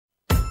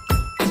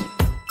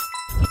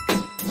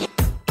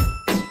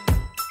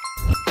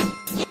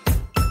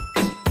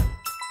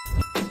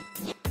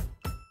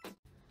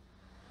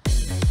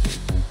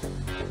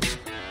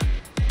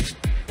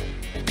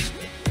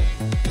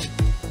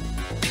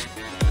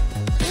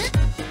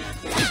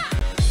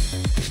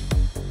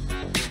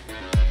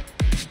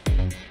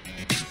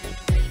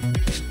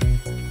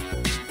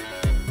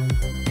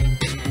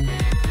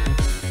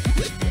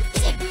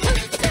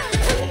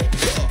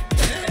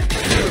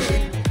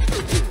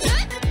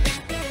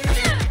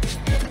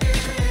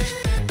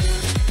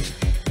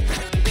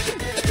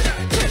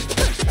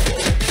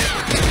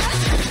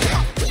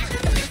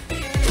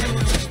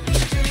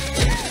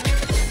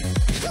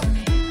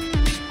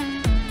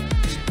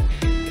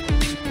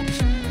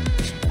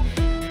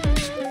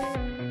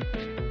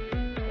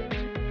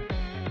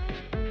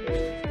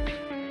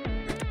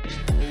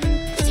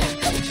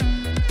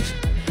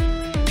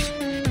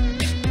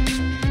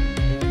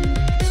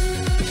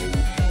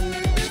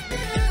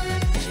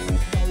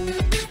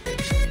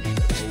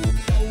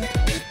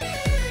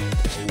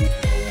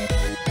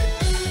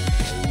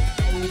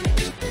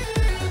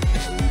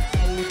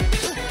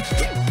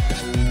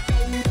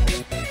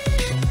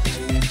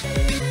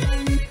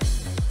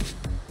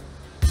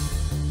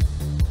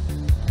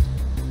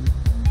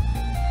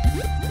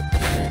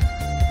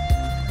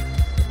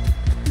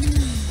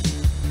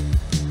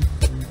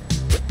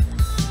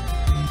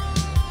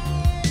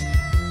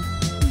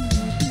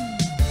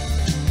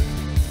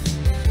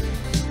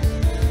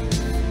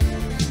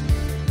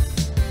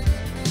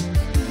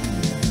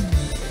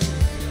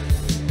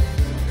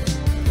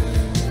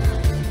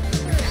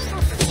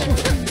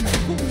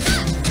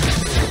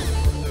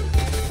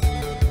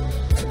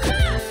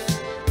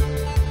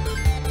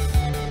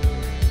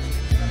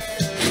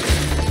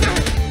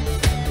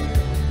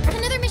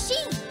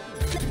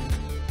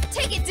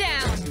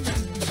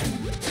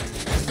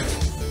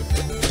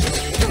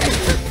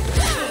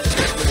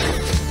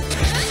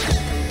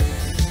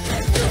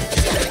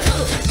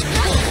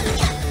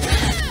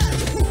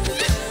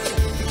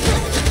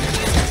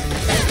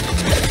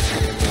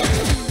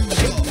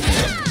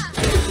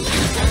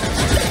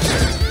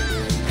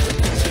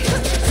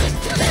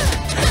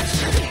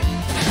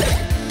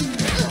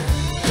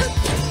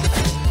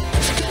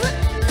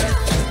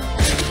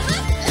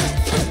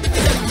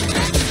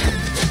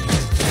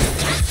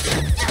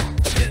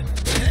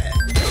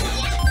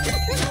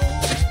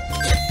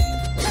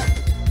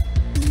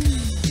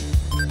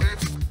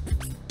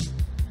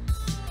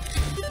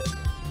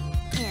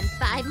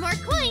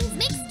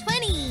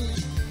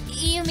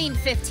mean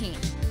 15.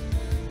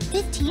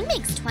 15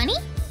 makes 20?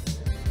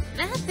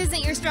 Math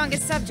isn't your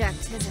strongest subject,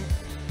 is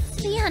it?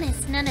 To be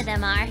honest, none of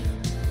them are.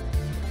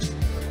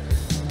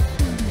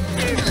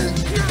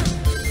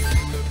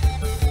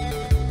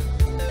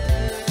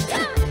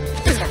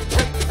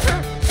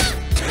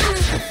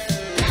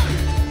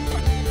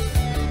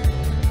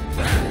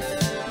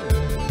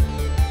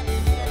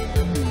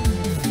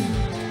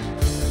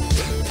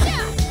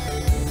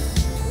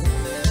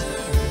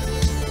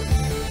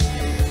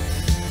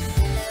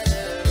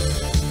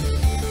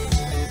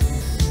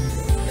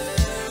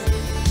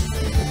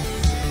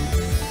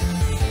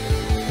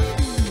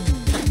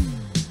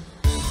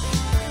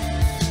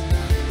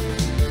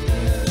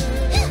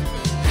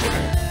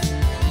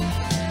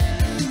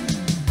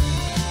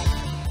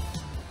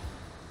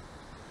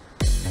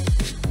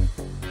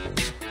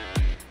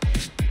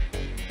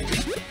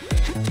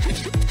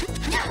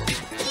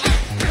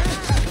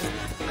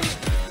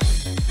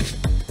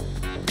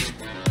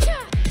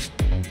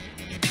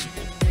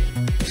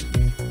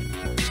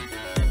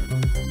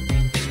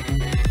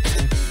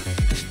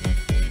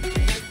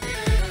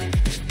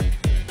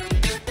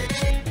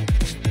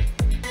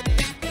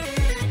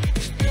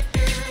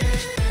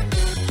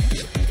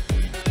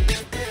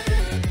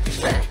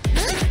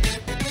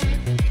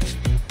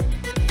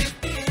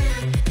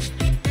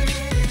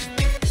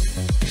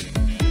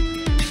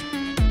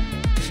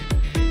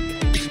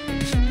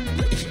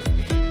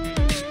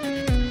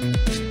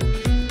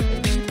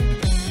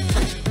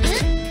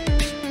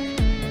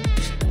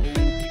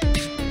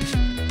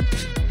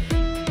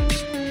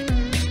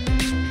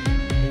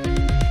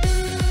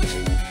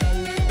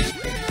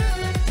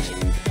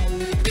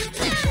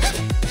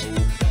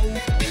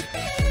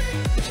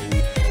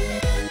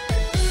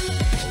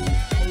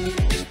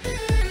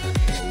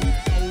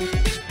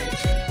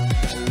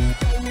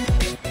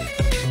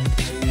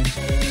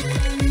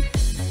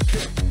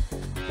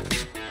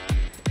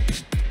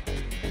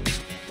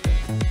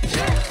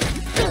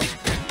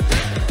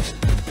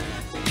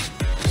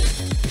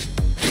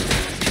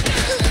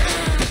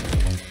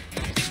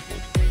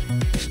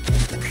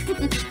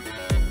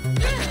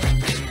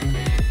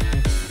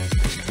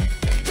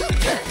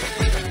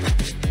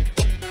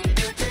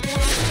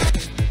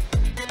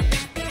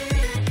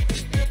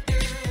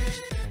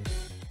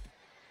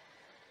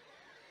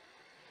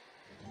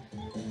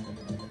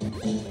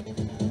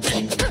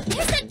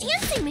 There's that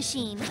dancing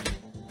machine!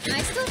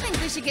 I still think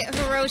we should get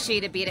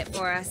Hiroshi to beat it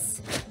for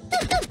us.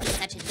 Don't be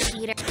such a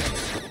cheater.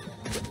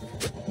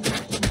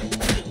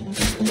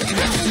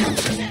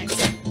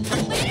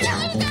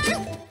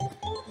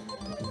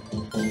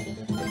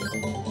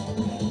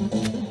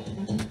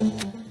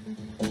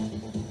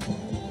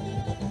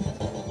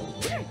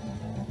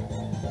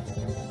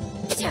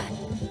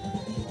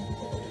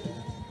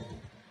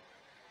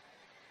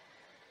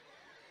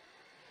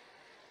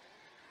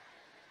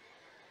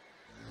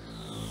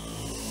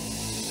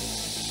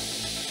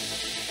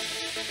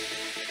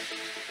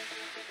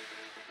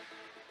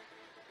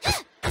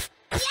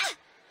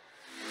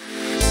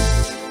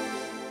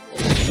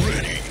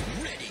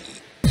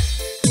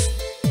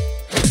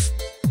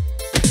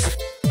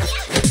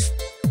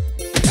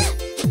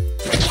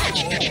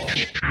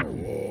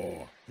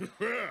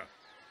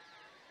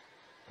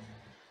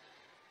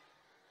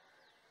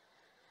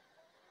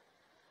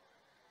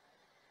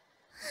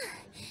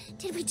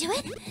 Did we do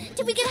it?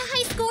 Did we get a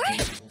high score?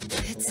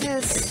 It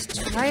says,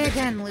 try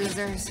again,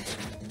 losers.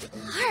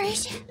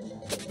 Harsh.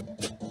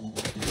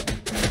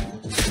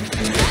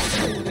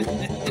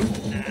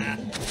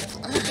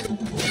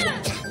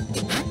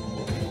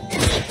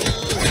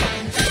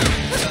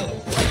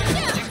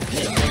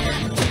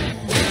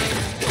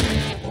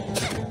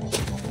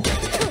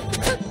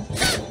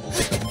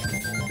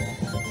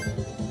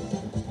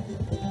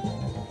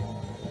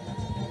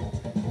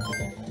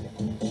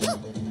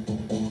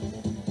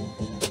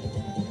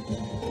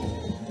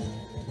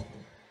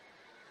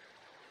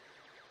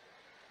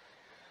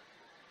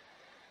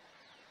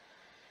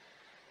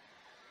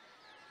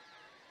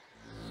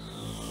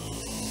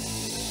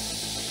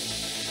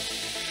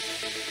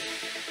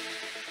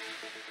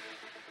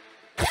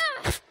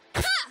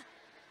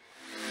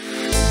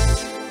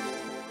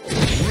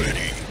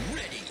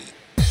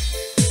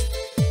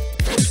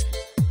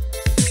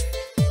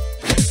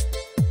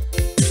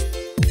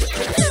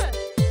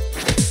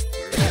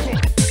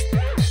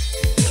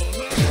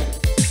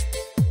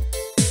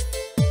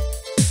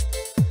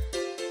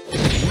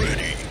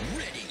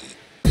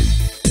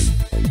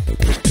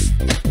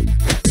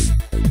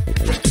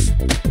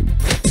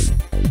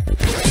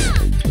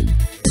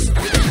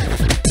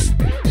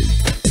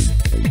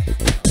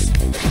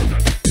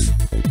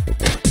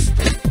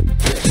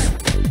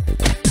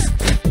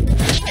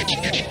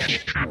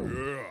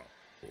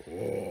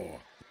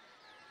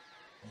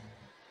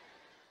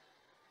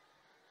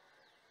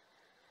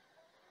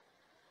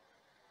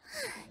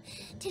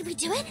 Did we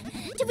do it?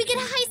 Did we get a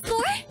high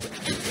score?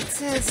 It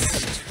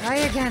says, try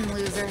again,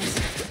 losers.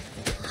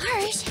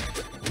 Harsh.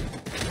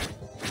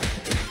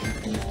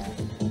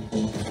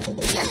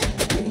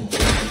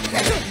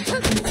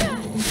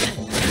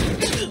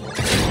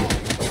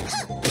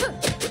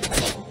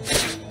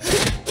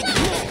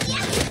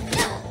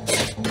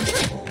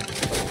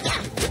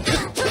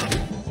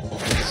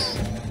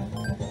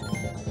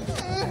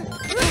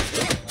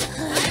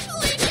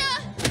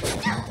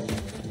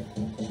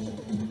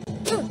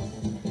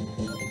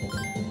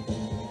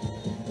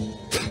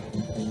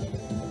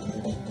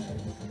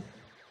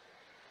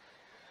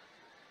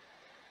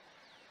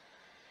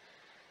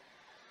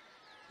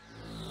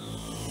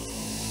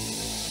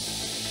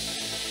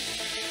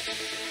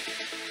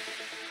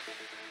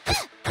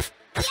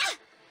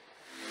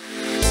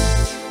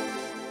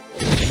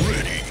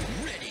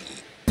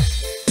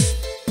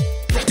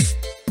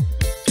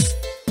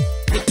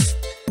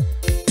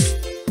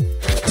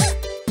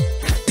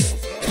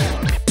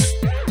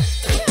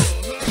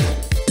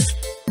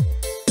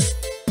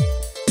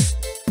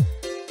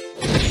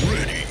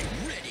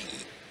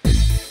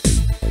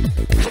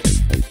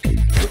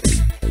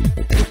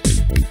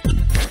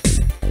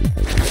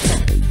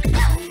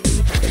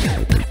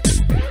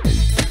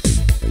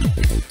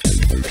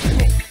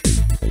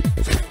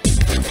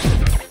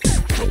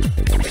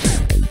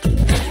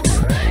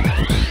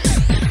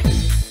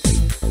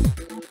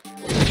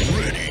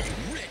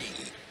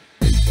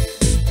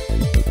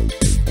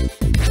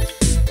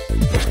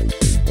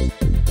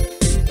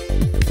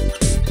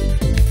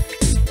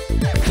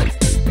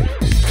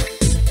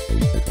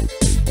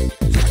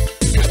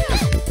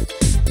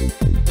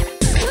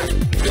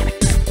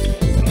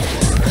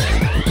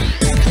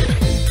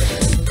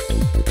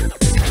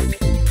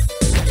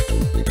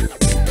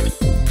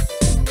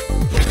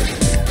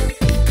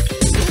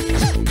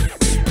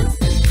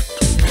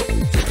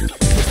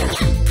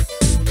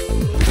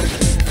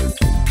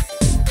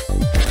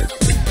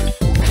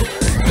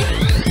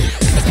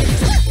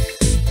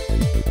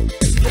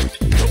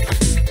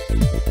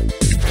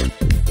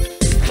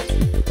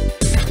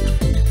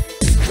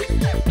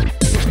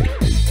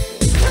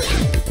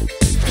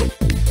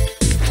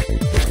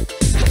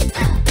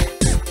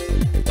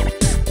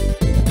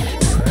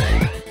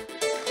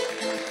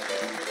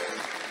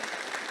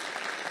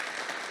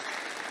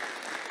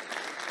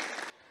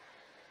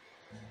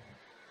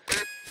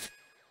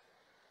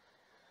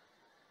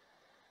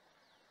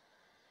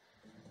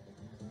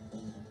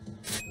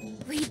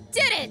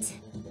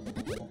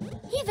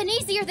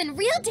 easier than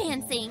real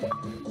dancing.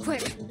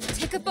 Quick,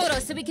 take a photo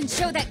so we can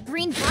show that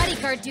green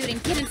bodyguard dude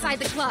and get inside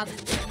the club.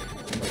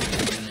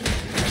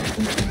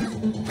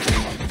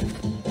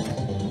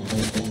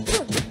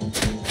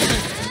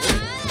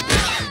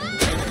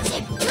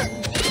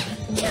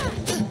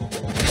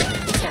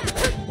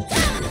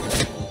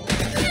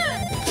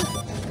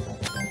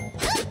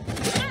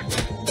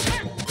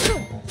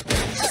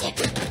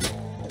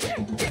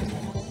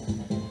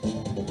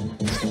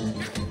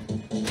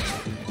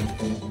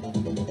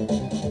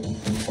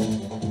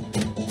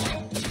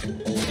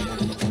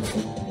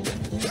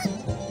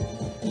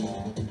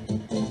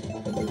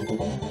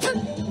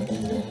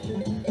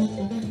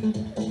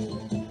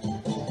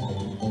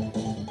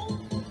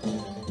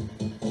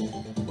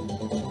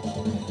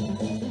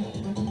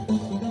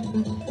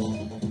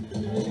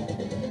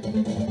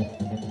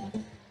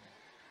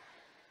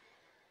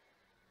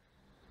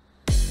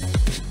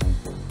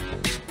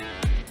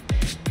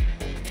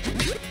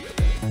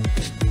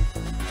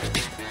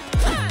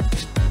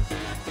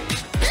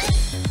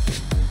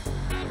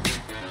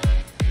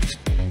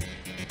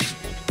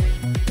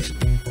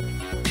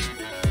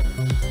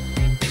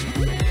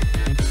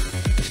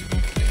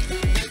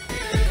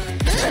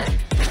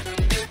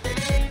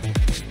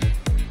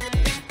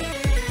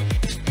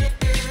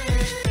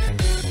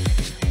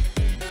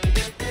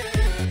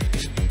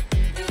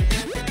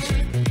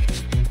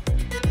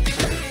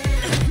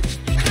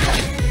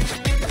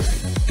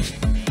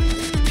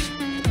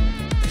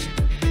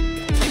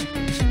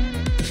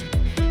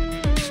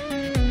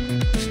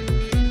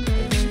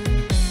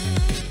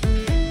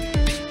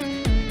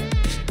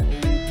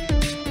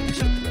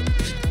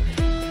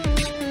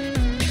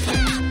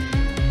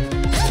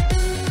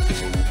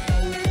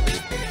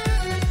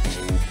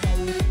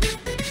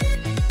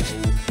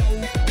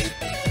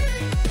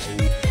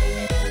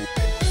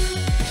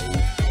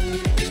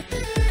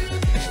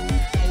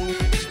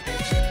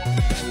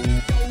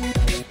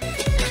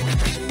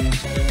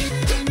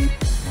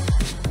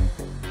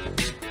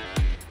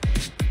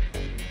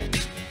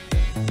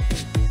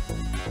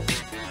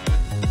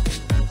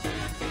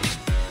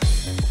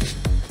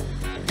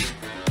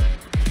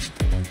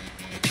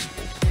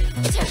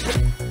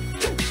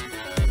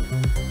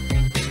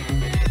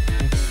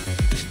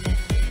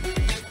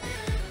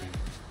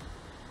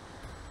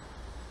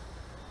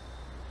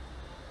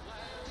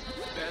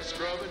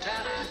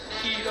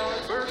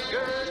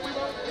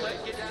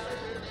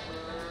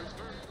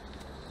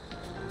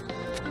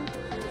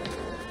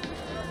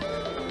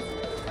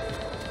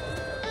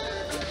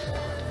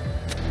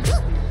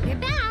 We're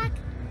back!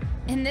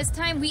 And this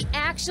time we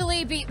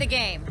actually beat the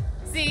game.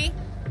 See?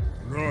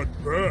 Not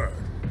bad.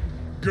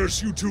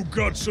 Guess you two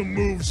got some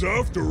moves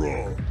after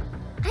all.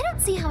 I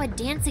don't see how a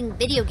dancing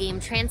video game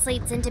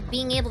translates into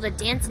being able to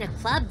dance in a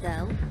club,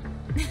 though.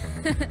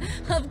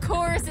 Of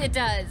course it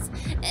does.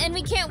 And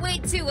we can't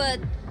wait to,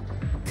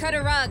 cut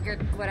a rug or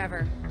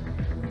whatever.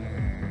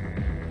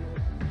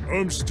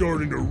 I'm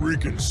starting to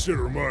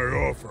reconsider my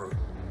offer.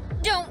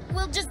 Don't.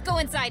 We'll just go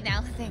inside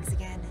now. Thanks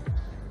again.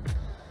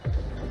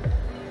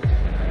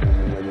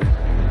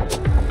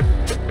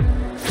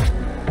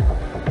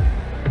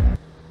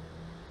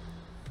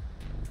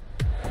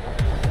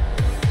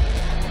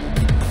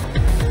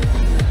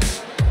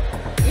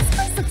 This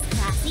place looks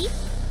classy.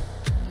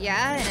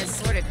 Yeah, in a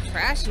sort of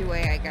trashy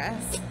way, I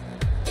guess.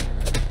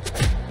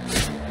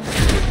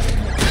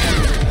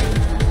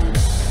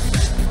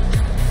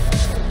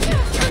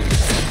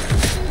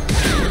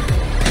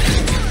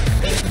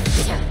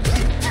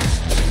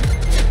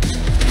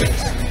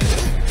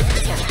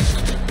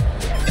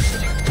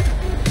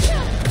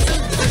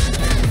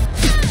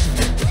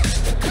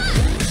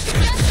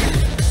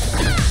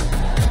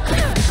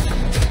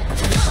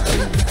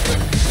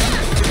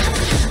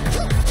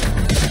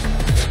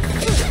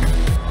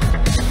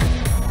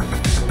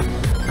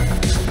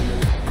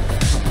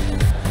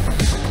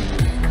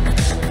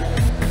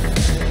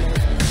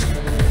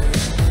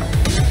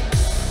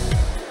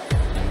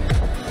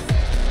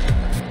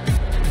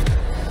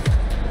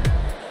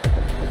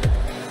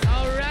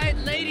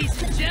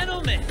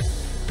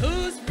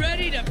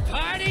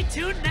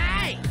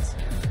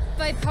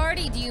 By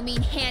party, do you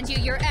mean hand you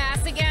your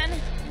ass again?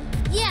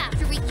 Yeah,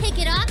 after we kick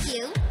it off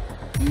you.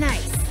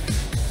 Nice.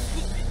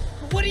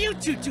 What are you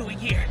two doing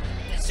here?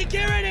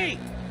 Security!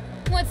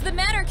 What's the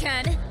matter,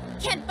 Ken?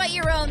 Can't fight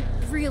your own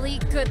really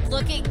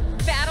good-looking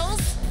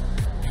battles?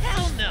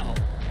 Hell no!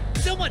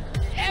 Someone,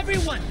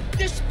 everyone,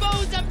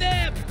 dispose of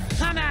them!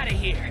 I'm out of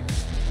here!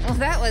 Well,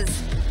 that was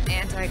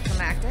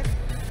anticlimactic.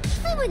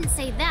 I wouldn't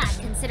say that,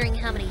 considering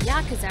how many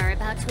Yakuza are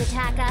about to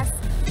attack us.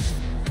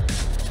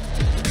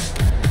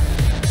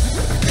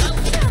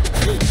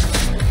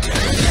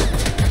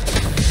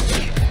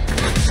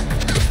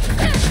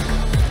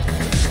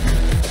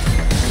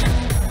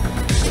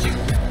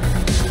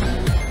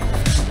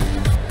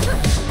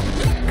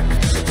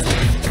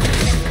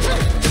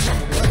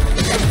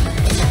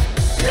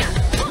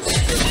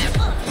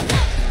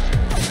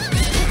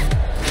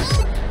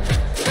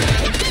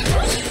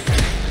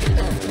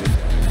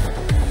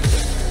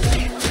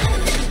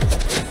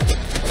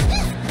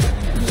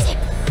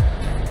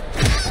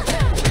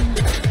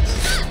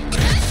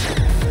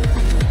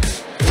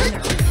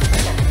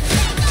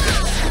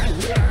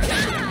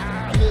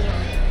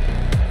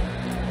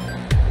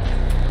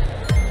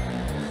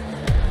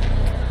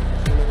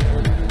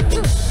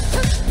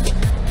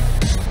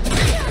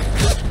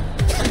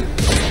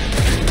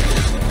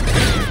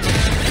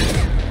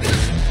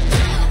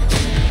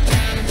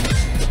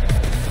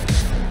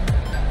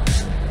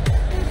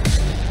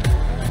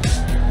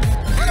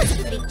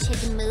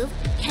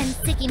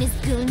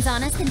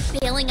 than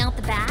bailing out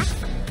the back.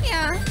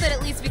 Yeah, but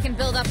at least we can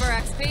build up our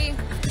XP.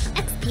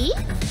 XP?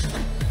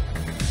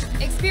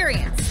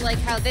 Experience, like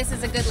how this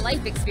is a good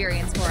life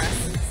experience for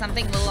us.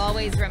 Something we'll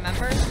always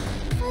remember.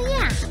 Oh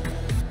yeah.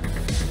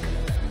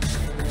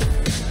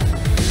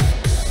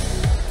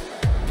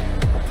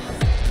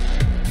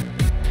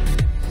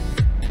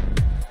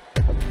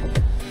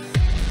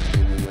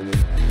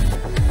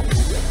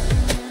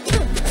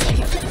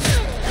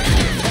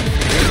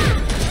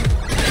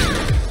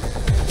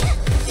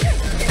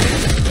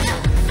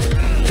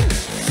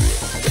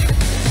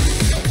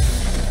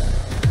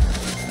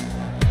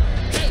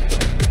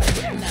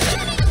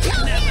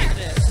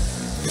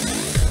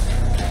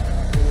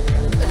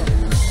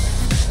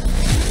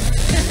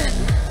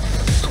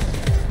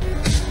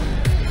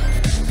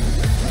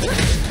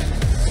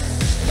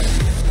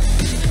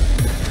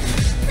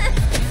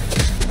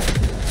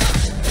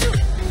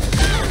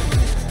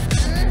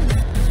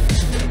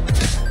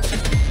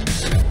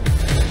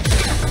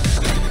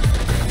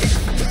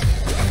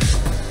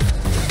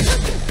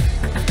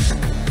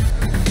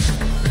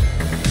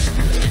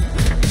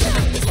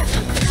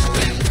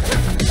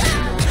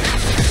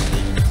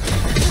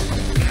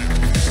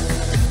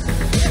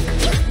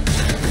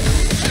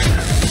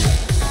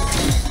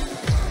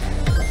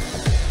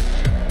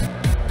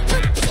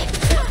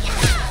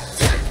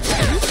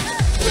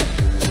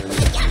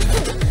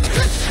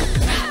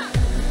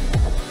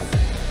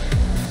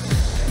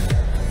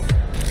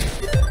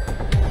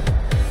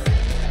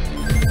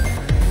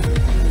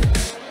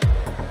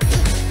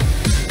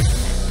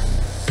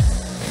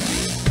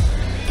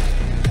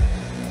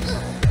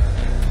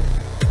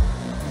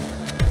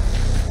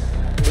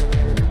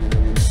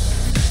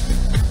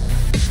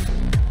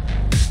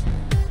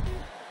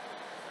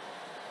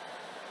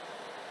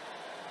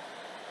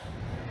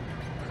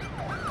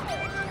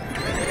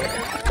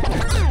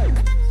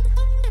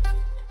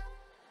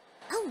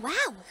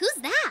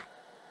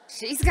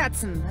 She's got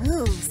some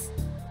moves.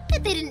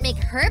 Bet they didn't make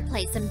her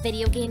play some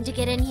video game to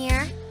get in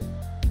here.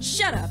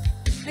 Shut up!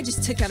 I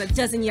just took out a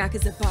dozen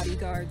Yakuza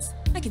bodyguards.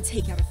 I can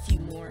take out a few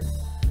more.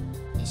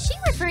 Is she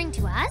referring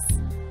to us?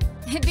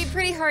 It'd be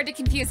pretty hard to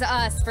confuse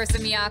us for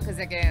some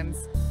Yakuza goons.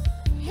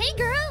 Hey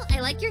girl, I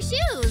like your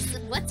shoes.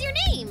 What's your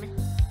name?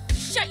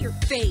 Shut your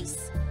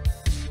face!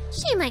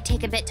 She might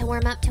take a bit to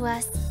warm up to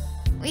us.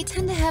 We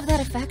tend to have that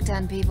effect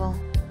on people.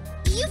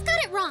 You've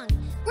got it wrong.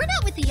 We're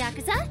not with the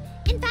Yakuza.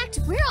 In fact,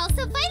 we're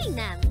also fighting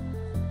them.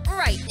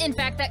 Right, in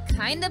fact, that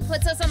kinda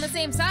puts us on the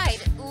same side.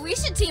 We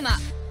should team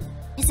up.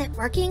 Is it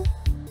working?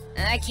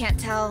 I can't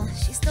tell.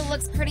 She still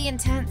looks pretty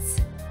intense.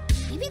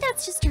 Maybe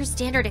that's just her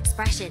standard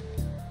expression.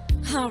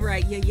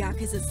 Alright, you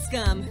Yakuza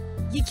scum.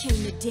 You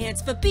came to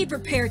dance, but be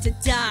prepared to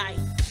die!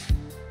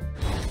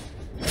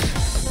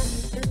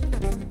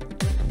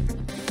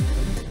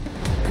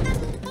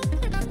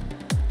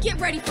 Get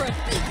ready for a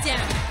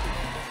beatdown!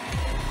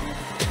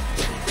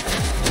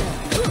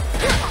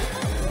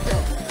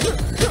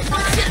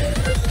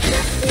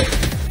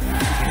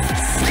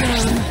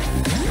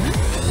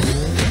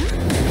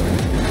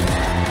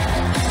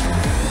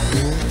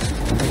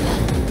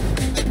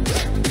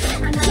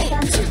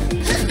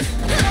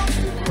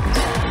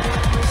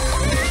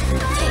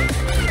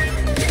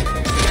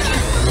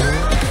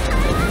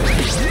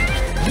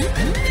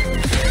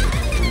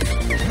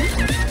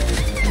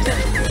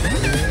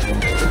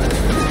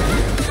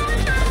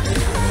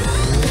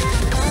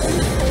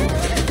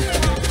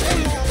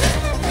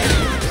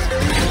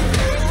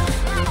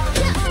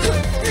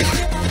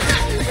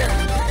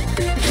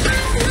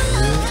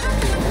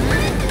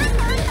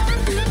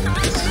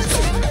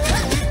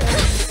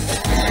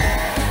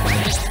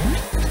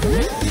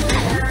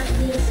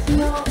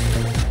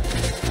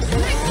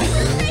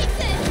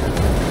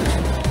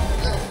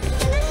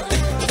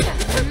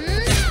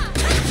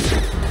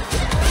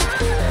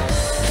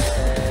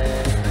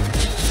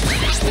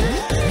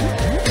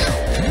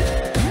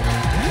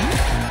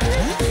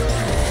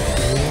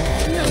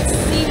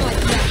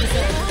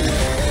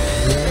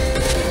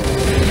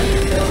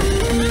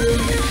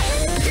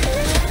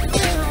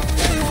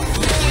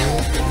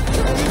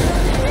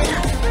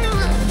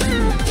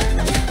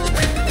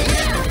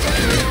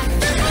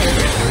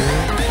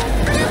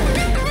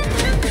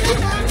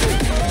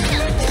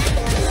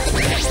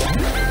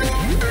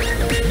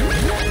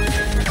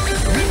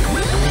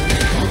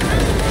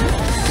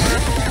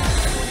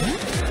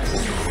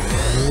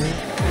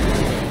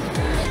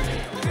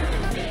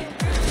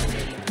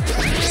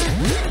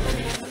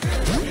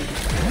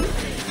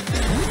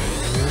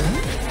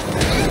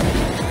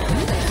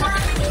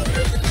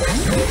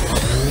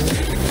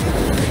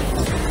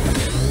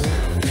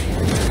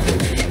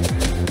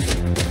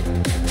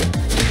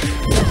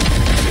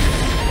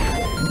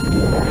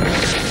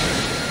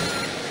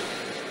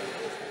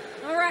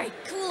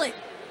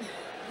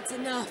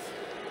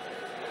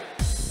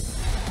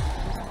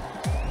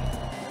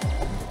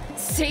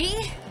 See?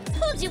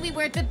 Told you we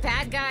weren't the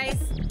bad guys.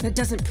 That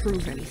doesn't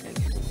prove anything.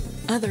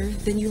 Other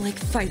than you like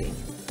fighting.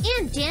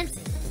 And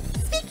dancing.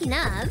 Speaking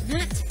of...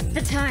 Not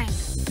the time.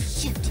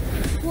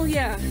 Shoot. Well,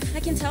 yeah,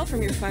 I can tell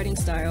from your fighting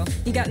style.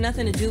 You got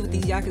nothing to do with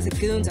these Yakuza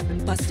goons I've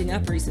been busting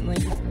up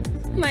recently.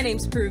 My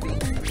name's Pruvi.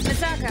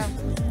 Misako.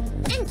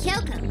 And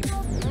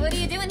Kyoko. What are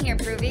you doing here,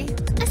 Pruvi?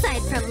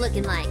 Aside from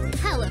looking like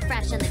hella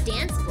fresh on the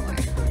dance floor.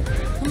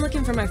 I'm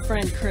looking for my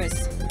friend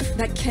Chris.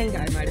 That Ken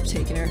guy might have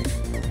taken her.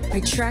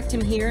 I tracked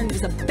him here and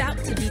was about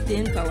to beat the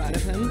info out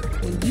of him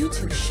when you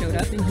two showed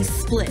up and he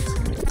split.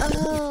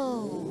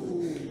 Oh.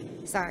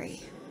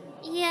 Sorry.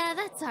 Yeah,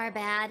 that's our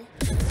bad.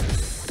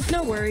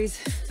 No worries.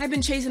 I've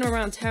been chasing him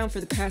around town for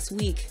the past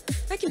week.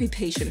 I can be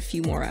patient a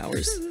few more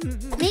hours.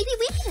 Maybe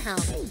we can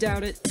help.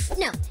 Doubt it.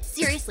 No,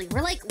 seriously,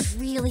 we're like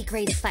really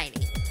great at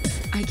fighting.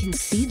 I can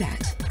see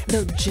that.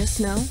 Though just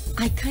know,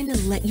 I kinda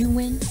let you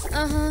win.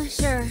 Uh-huh,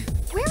 sure.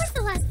 Where was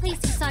the last place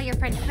you saw your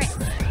friend Chris?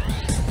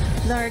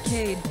 The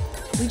arcade.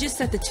 We just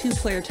set the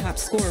 2-player top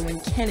score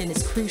when Ken and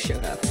his crew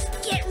showed up.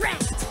 Get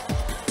wrecked!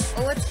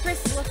 What's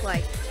Chris look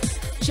like?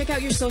 Check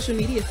out your social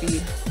media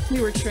feed.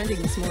 We were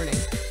trending this morning.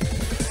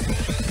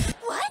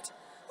 What?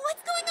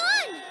 What's going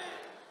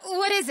on?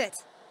 What is it?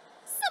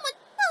 Someone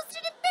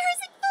posted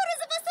embarrassing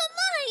photos of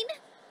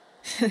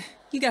us online!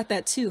 You got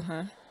that too,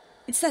 huh?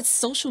 It's that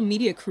social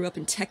media crew up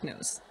in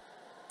Technos.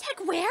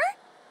 Tech where?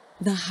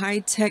 The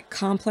high-tech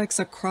complex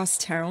across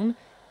town.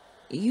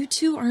 You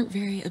two aren't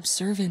very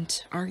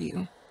observant, are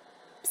you?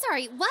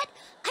 Sorry, what?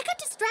 I got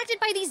distracted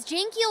by these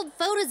janky old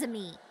photos of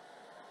me.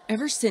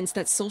 Ever since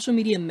that social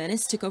media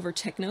menace took over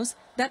Technos,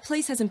 that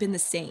place hasn't been the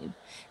same.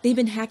 They've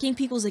been hacking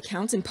people's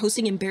accounts and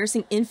posting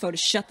embarrassing info to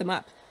shut them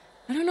up.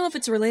 I don't know if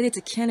it's related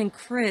to Ken and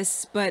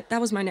Chris, but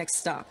that was my next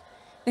stop.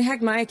 They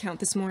hacked my account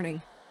this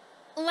morning.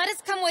 Let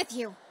us come with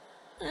you.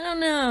 I don't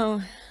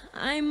know.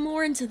 I'm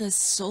more into the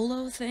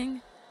solo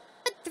thing.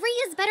 But 3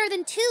 is better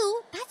than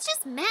 2. That's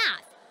just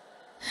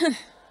math.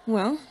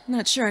 Well,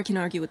 not sure I can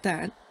argue with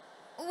that.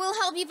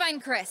 We'll help you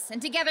find Chris,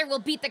 and together we'll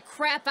beat the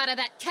crap out of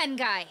that Ken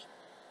guy.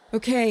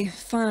 Okay,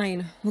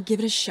 fine. We'll give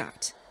it a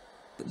shot.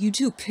 But you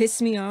two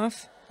piss me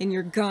off, and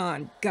you're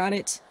gone. Got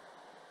it?